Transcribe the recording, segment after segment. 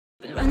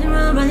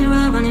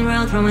running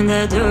around, throwing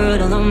that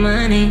dirt all on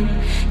my name.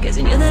 Cause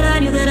you knew that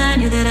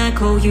I'd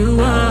call you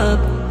up.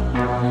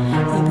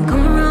 You've been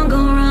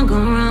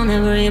going around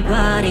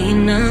everybody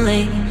in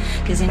LA.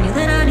 Cause you knew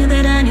that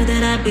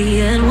I'd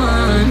be at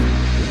one.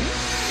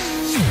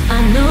 I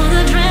know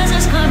the dress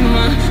is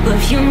karma,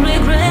 perfume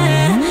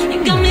regret.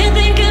 You got me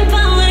thinking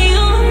about when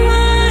you were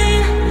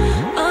mine.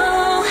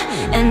 Oh,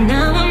 and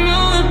now I'm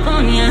all up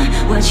on ya.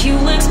 What you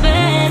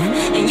expect?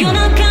 And you're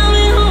not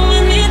coming home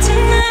with me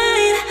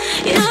tonight.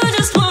 You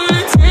just want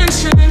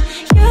attention.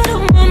 You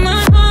don't want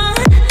my heart.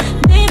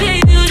 Maybe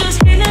you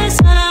just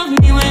realize I love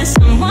me with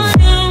someone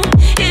new.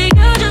 Yeah,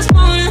 you just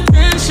want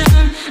attention.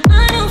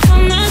 I know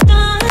from the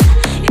start.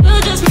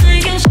 You're just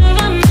making sure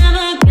I'm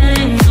never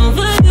getting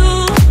over you.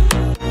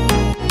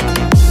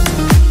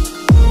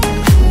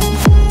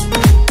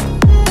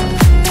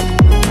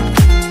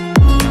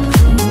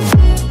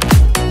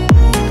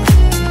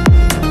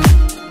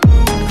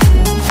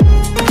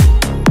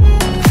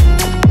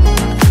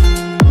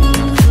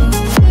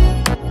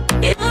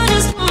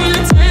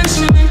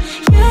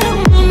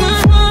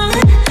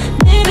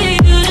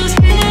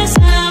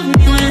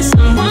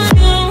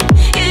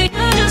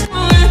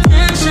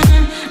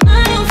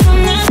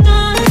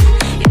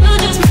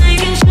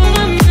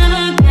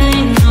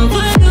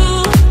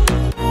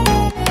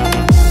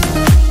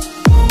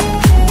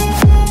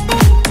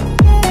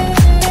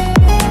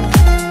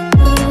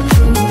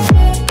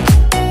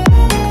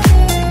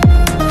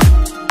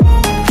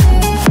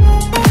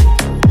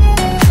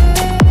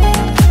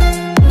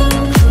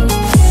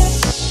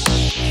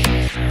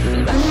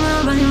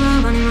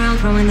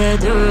 Throwing that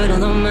dirt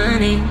all on my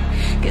name.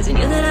 Cause you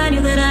knew that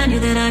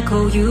I'd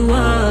call you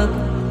up.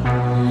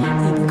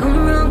 You've been going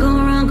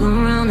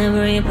around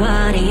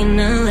everybody in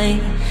LA.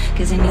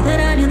 Cause you knew that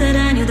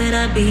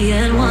I'd be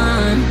at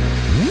one.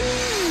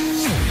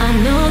 I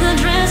know the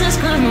dress is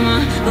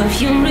karma,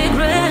 perfume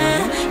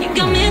regret. You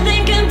got me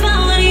thinking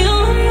about when you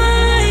were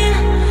mine.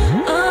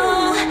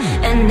 Oh,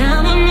 and now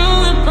I'm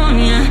all up on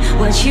ya.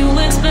 What you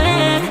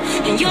expect?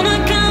 And you're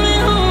not coming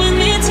home with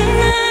me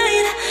tonight.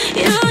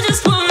 You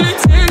just want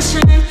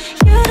attention.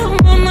 You don't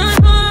want my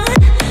heart.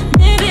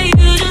 Maybe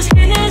you just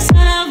realize I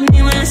love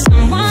me with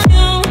someone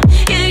new.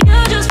 Yeah, you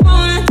just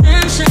want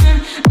attention.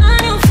 I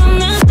know from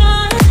the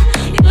start.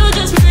 You're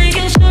just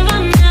making sure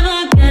I'm never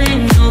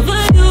getting over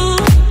you.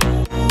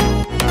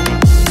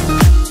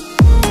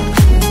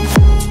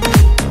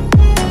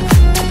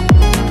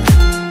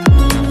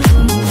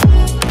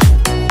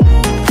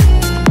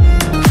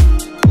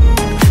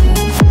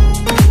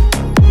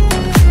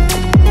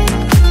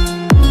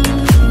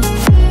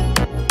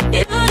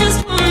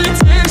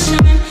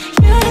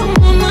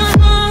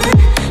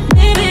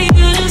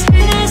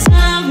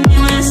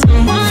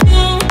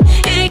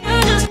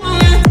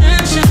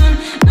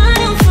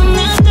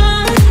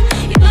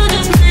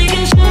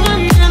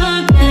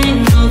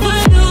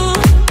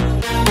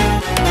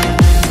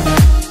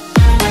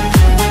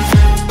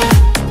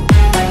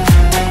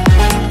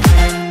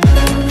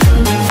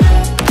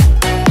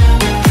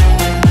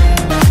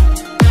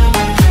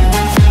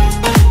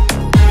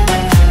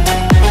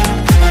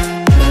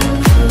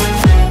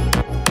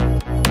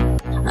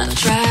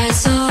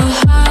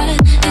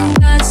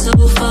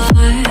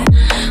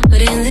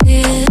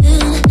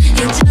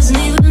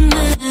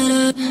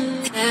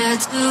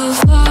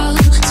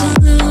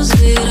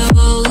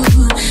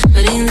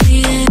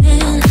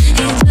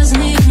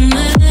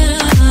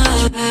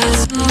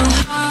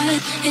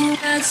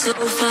 So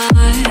far,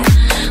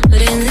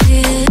 but in the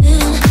end,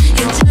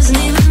 it doesn't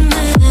even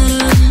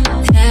matter.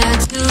 Had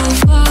to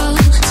fall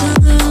to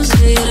lose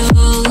it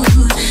all,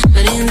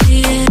 but in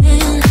the end,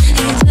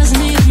 it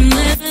doesn't even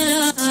matter.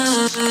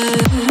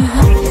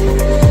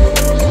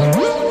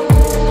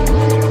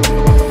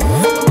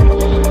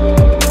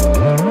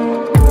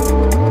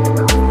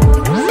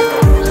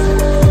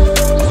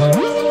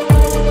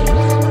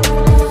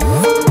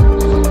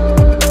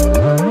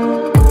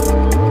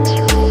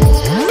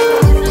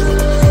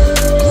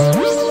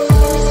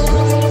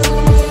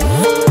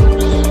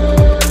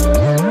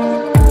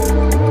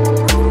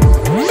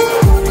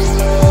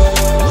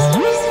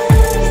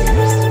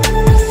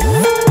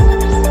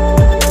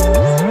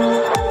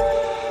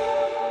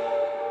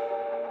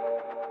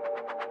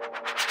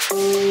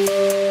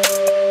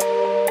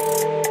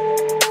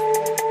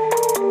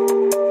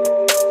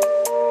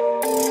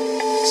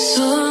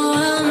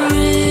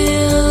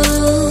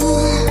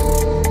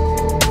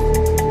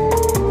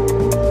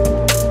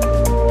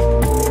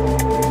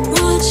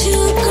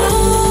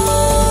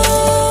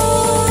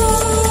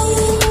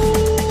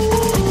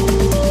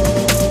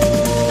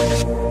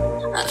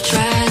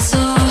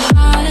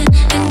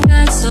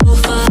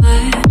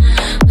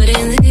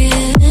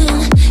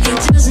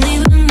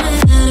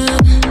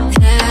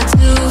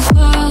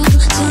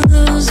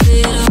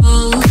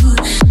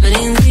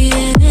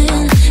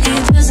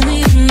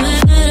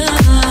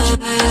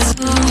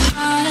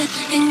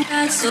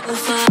 So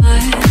far,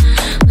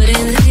 but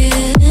in the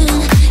end,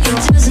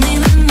 it doesn't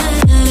even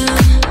matter.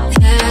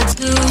 Had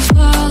to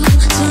fall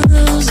to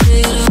lose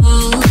it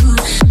all,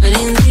 but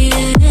in the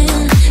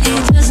end,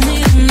 it doesn't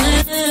even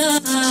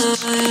matter.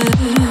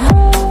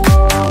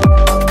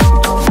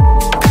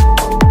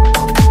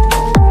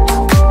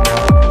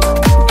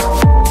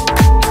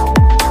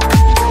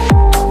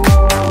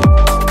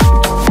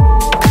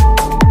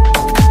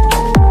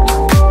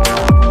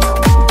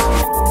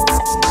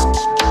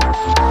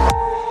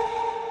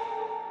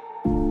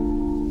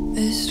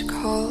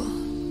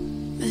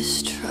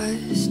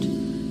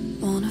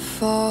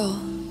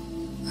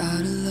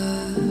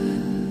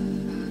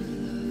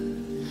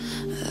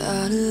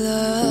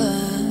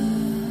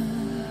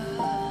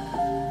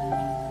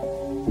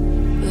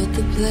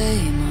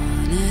 blame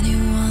on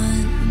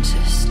anyone.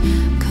 Just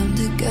come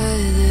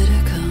together to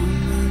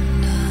come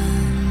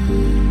undone.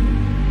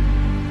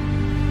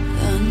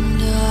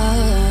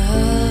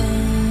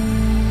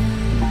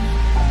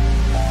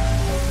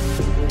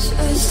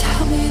 Just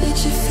tell me that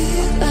you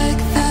feel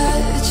like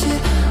that you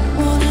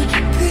wanna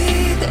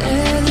breathe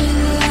and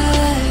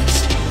relax.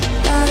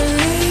 Got a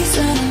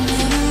reason to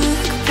never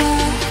look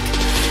back.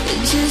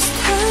 Just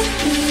tell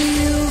me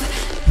you've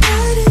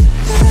got it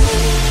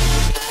right.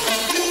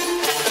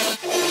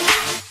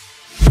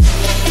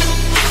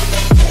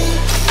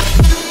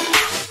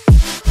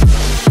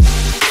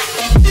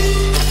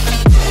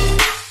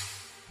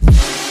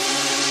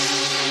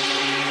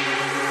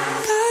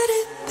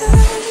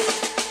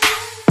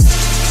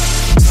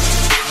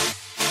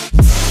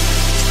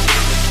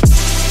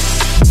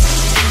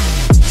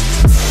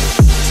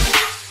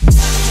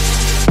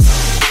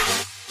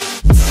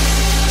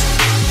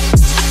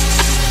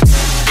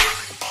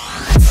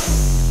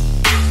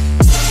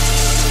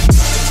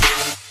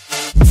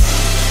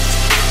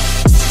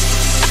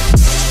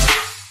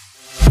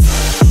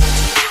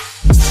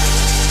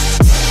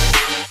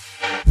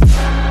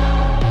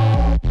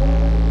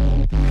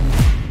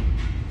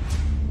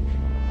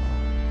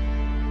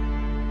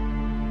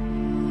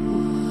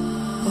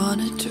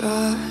 Wanna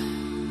draw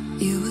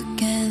you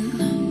again,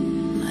 my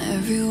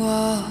every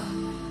wall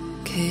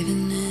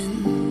caving in,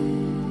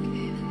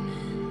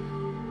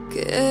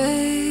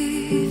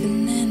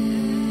 caving in.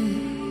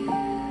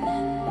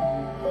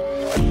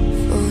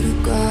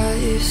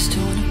 Photographs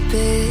torn to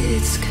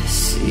bits, 'cause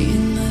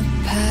seeing the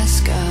past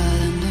got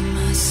under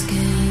my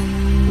skin,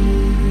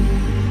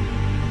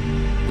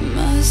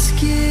 my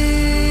skin.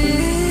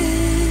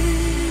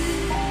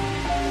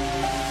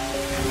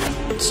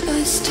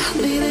 Just tell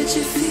me that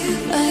you feel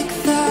like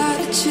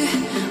that you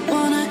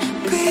wanna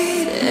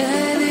breathe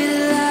and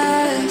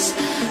relax.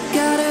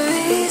 Got a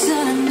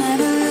reason to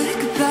never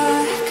look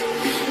back.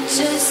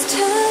 Just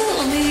tell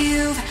me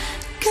you've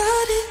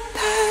got it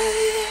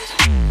right.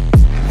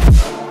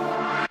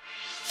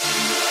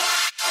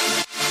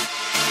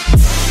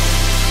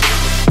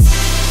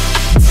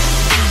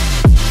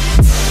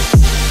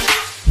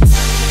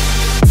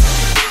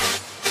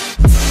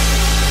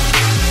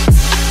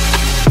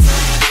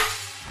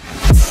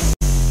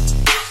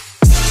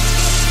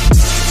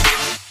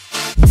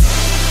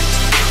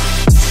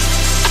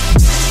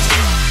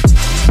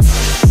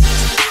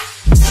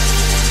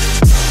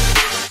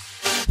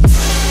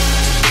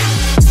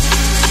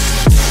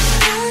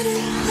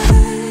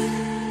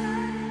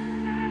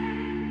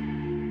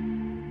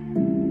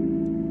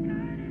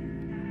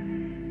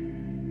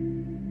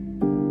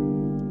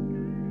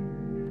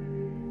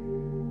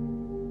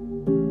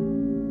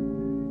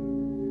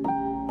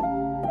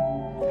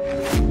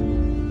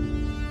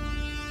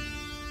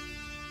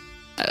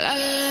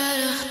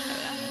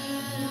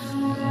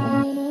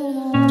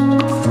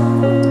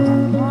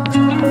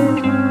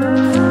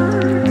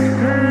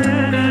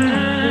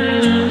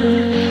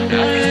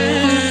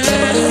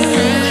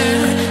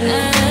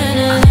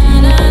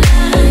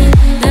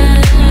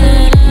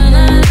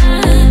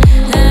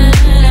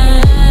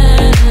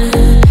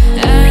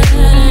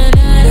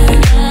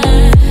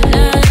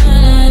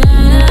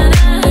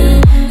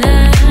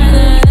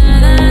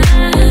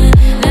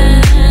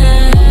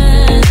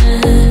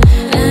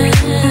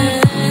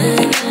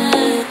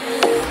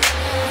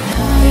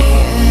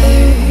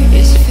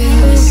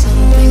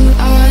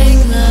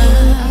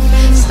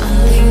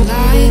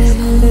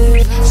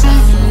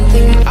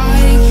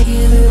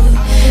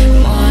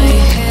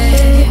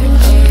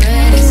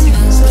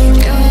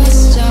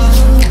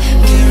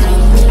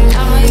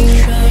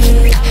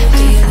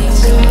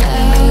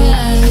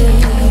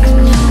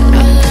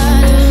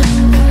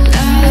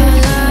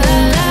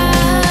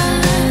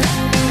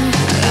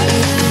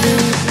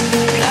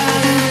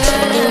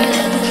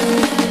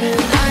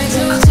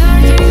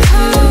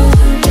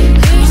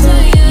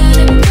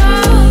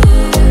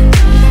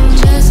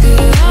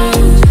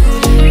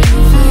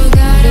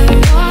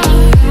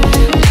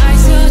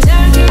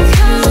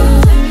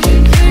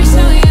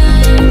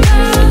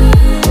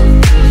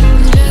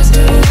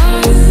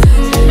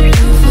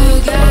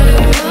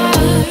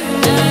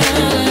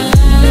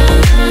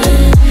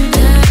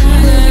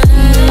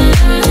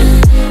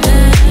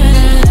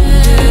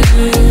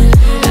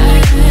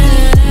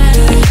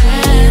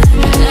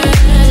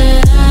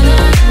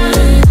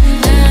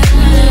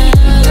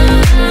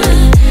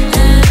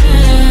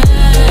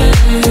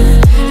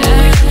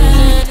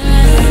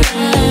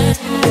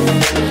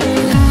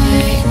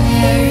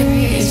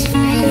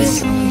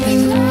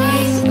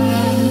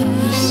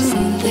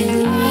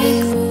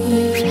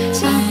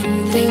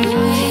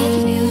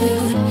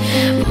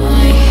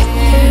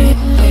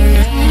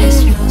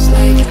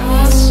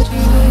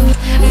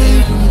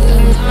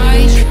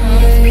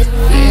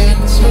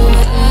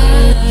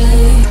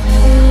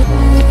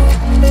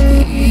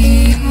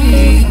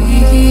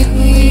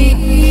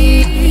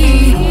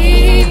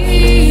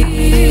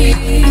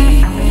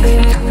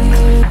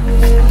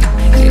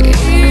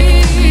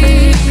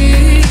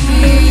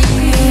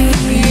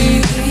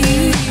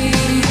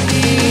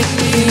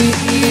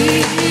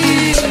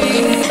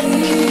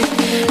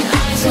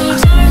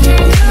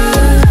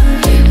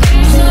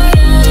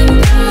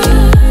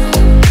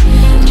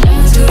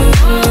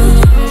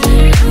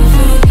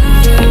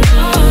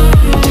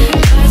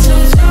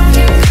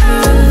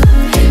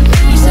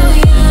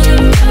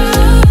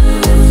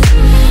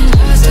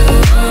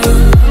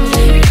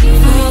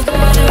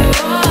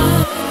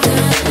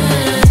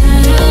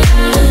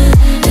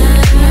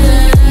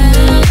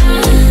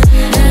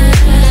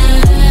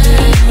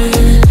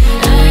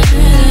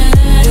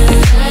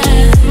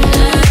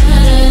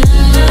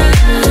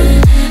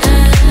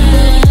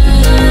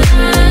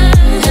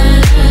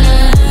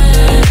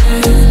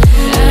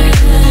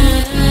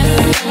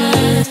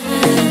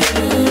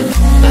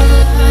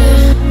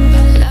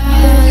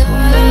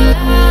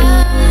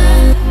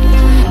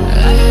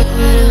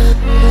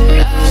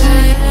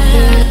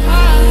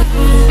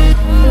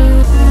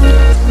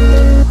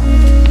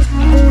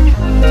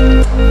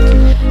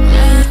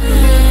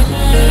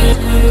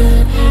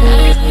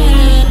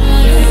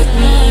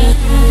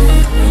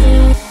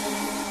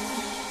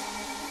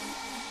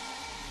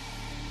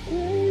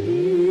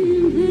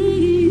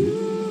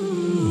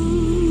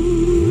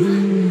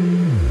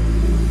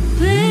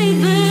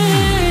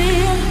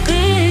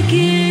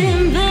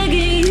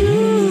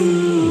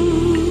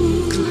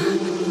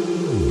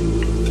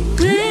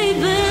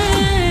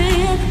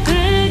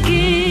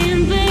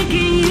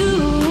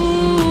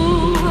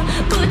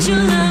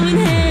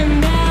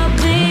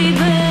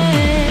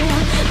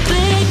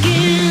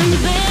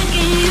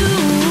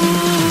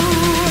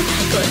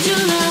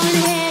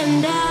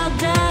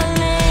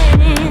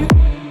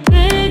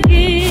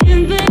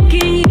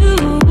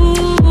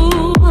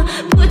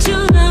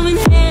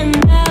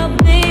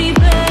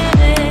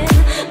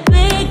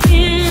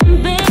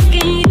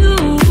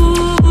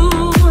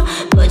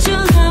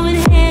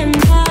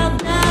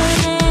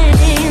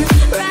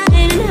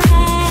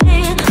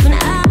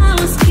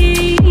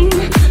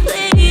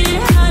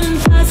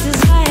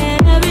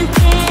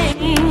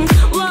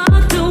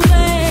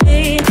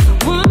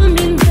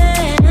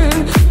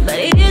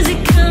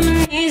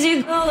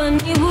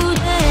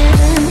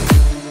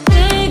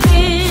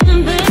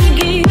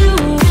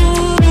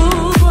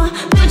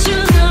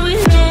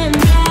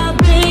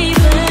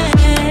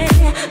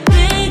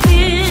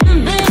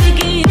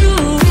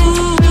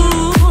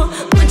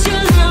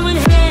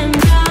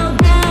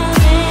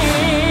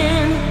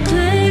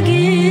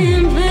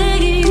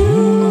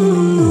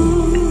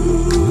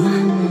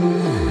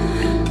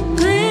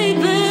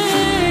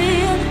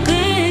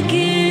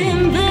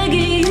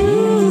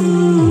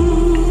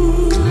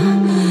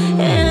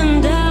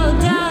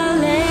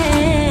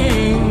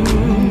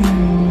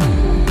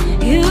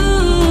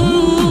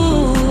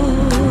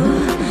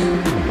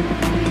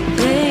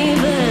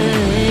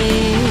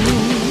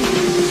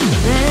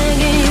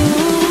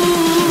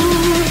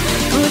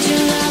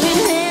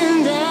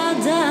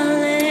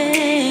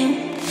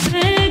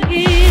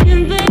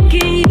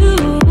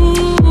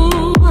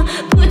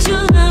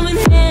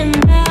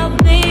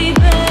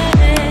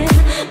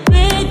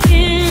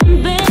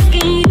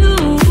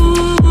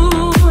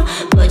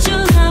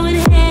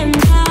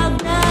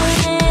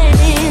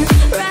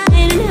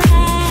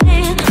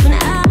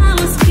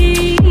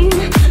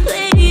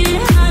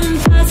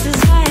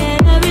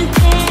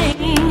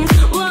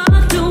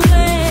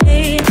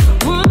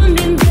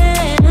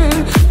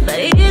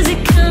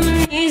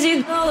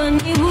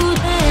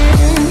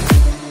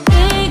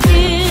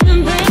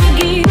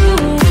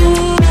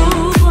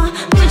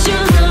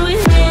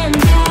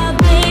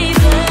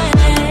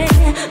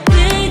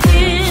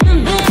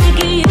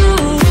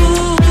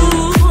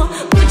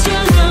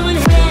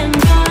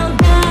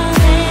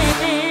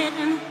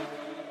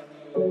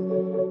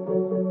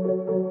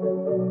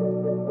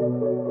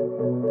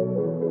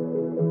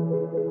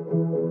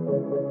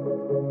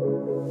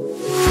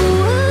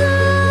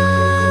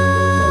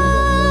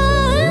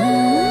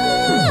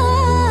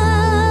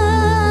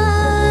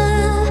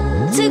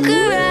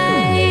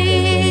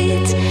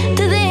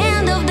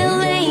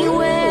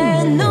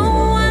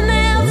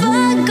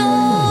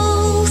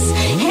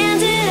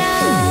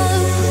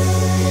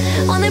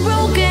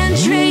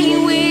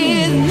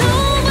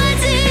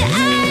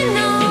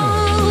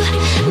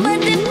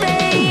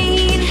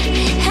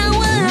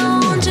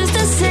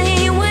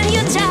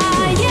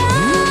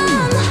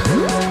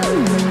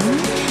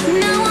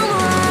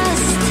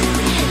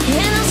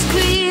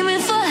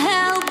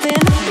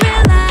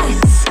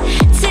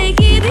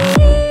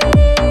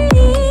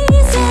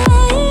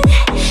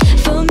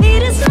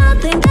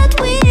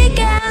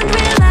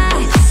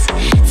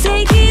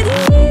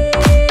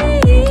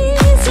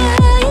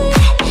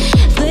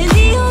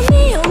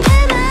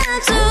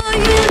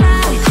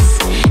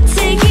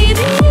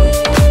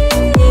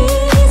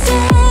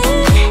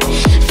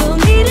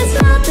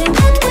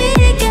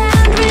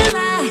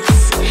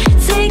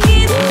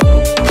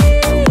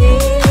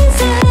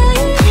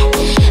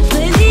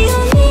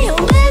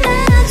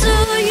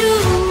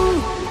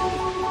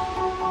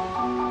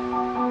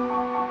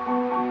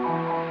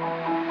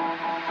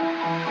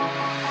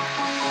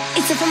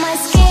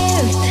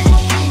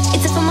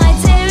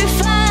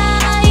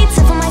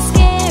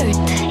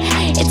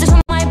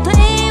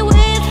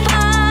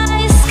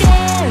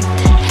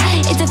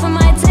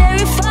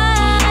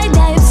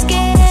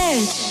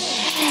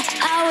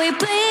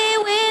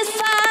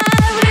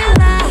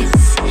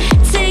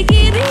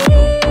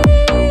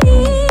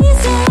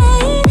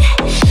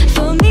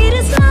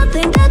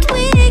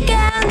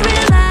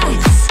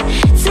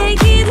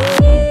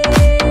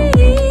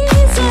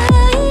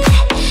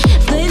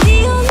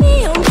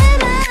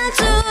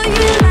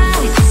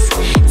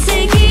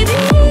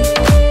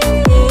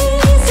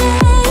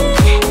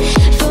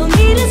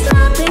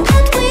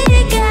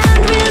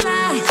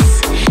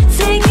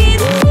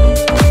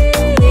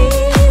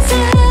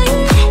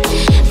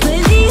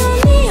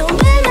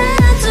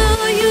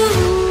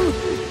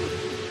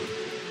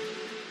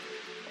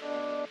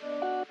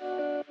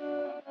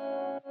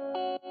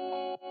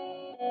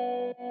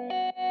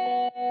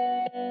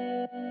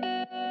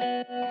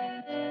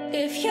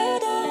 If you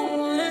don't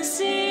wanna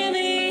see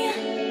me,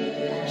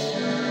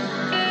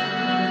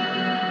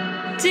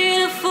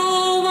 did a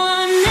full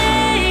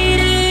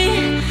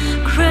 180,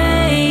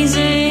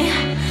 crazy,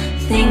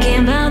 thinking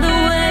about the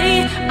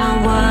way I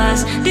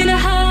was. Did a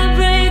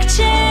heartbreak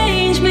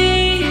change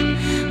me?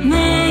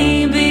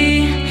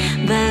 Maybe,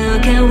 but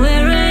look at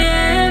where I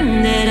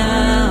ended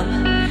up.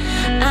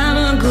 I'm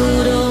a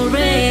good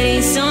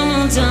already,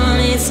 someone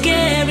done it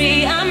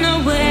scary. I'm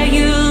not where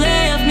you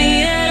left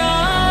me at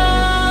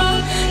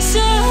all. So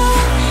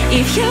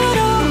if you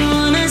don't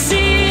wanna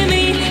see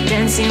me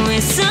dancing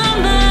with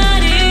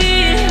somebody,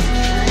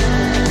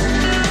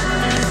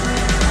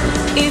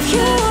 if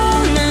you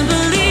wanna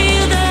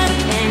believe that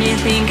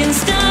anything can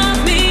stop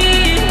me,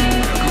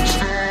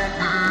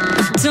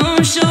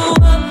 don't show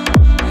up,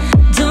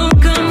 don't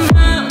come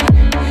out,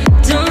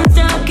 don't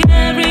stop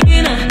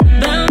caring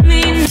about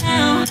me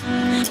now.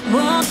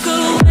 Walk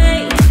away,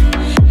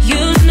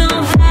 you know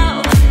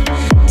how.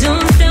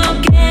 Don't stop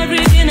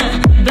caring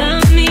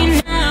about me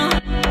now.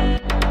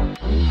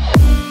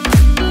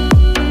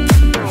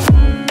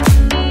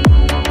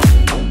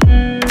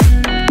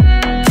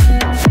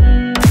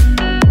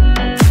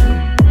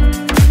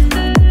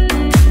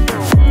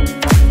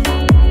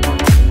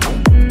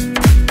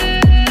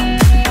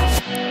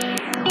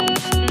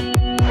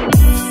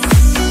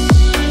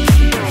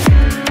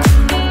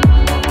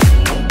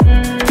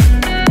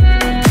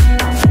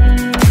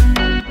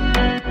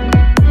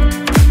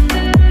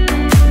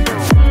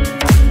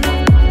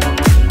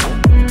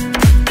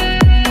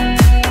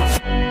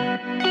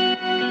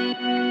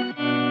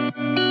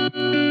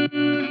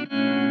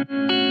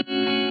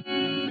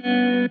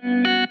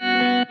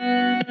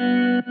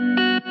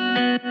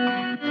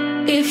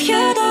 If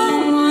you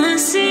don't wanna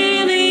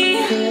see me,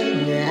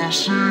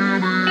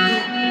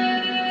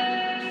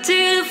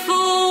 did a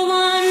full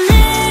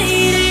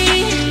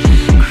 180,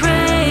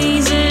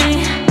 crazy,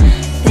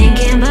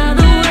 thinking about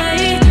the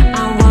way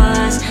I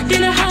was.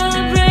 Did a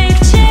heartbreak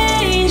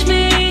change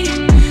me?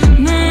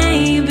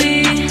 Maybe,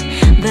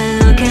 but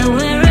look at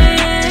where I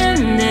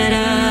ended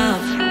up.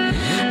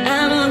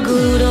 I'm a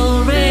good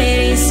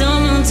already,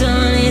 someone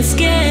done it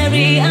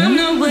scary. I'm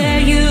not where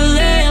you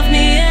left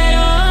me at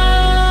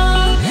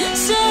all.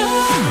 So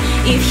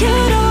if you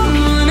don't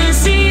wanna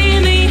see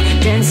me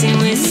dancing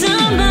with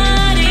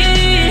somebody,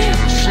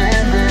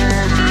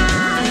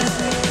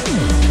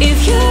 if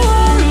you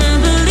wanna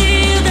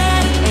believe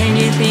that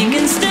anything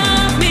can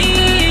stop me,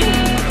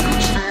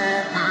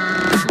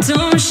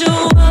 don't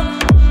show up,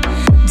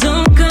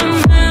 don't come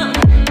out,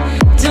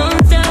 don't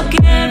stop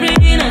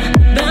caring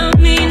about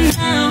me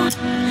now.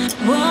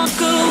 Walk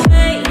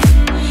away,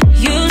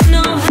 you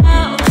know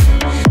how.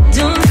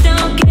 Don't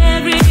stop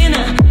caring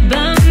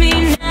about me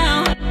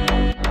now.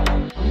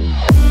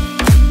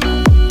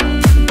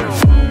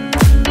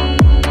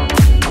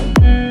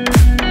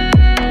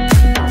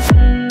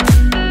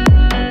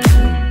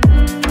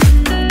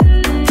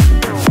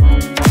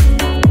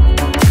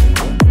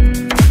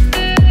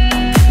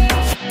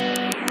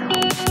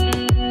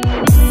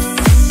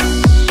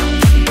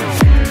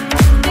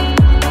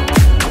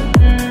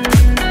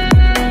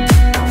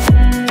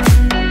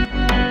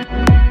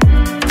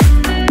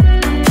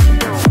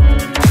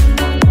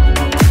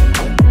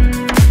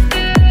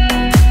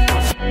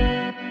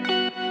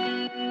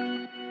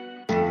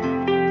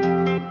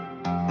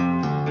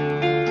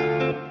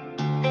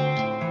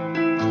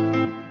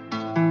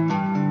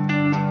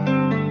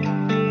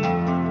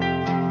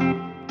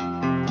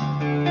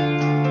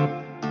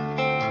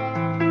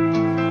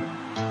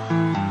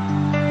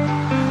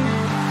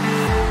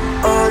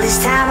 All this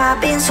time I've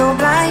been so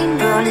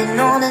blind, running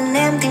on an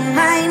empty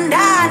mind.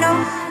 I know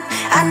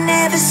I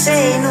never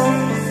say no,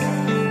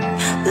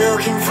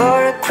 looking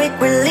for a quick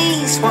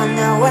release,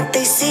 wonder what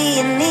they see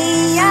in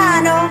me.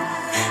 I know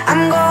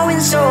I'm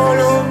going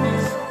solo,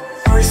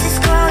 voices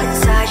call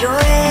inside your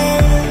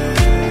head.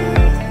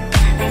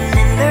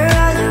 Remember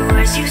all the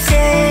words you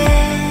said.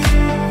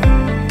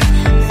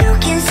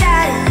 Look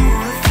inside and you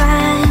will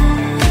find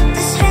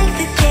the strength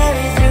to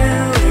carry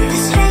through it, the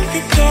strength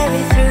to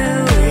carry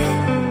through it.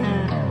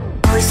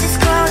 Voices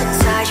call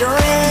inside your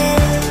head.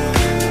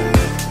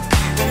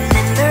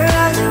 Remember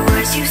all the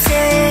words you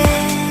said.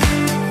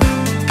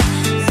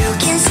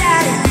 Look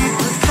inside and you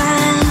will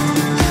find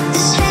the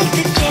strength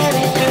to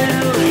carry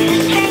through it,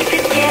 the strength to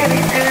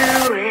carry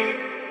through it.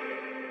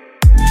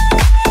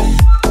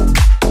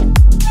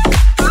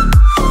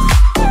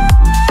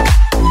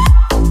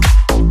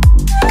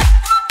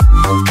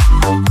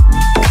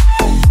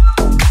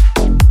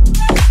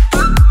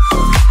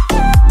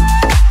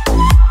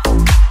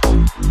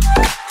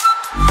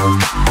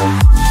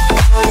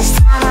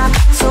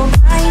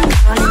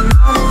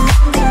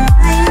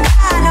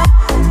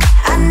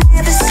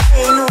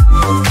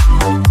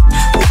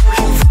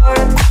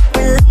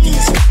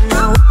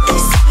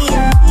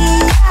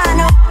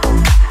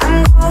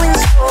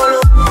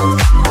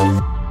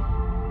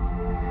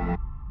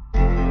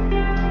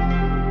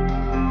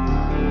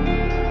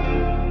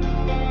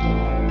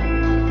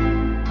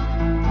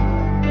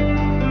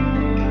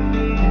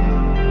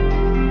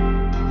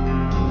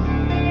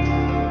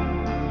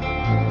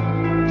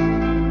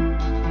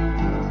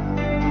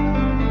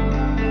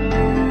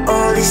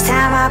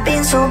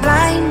 been so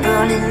blind,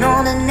 running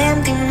on an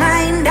empty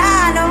mind.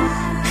 I know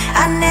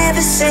I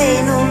never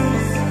say no,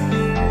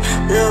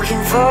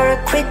 looking for a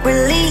quick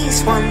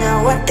release,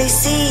 wonder what they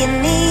see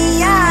in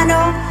me. I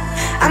know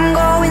I'm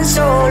going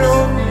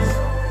solo.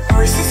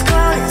 Voices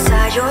call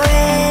inside your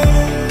head,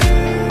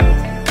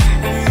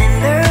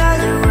 remember all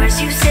the words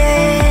you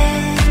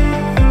said.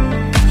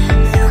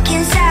 Look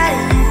inside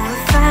and you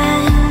will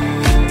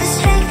find the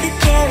strength to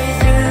carry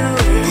through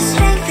it, the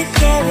strength to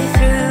carry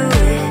through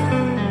it.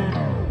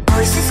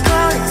 Voices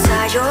call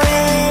inside your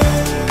head,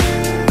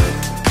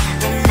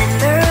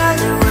 remember all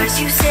the words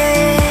you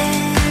said.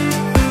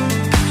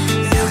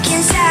 Look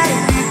inside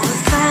and you will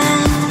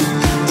find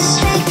the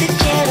strength to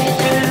carry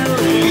through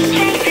it, the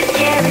strength to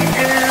carry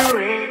through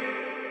it.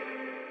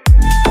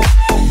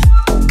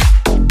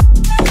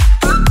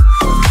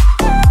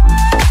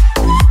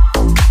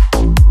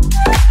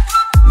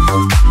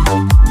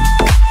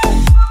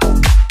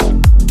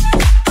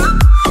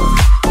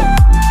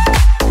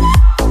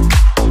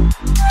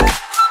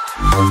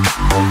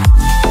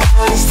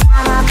 All this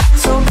time I've been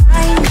so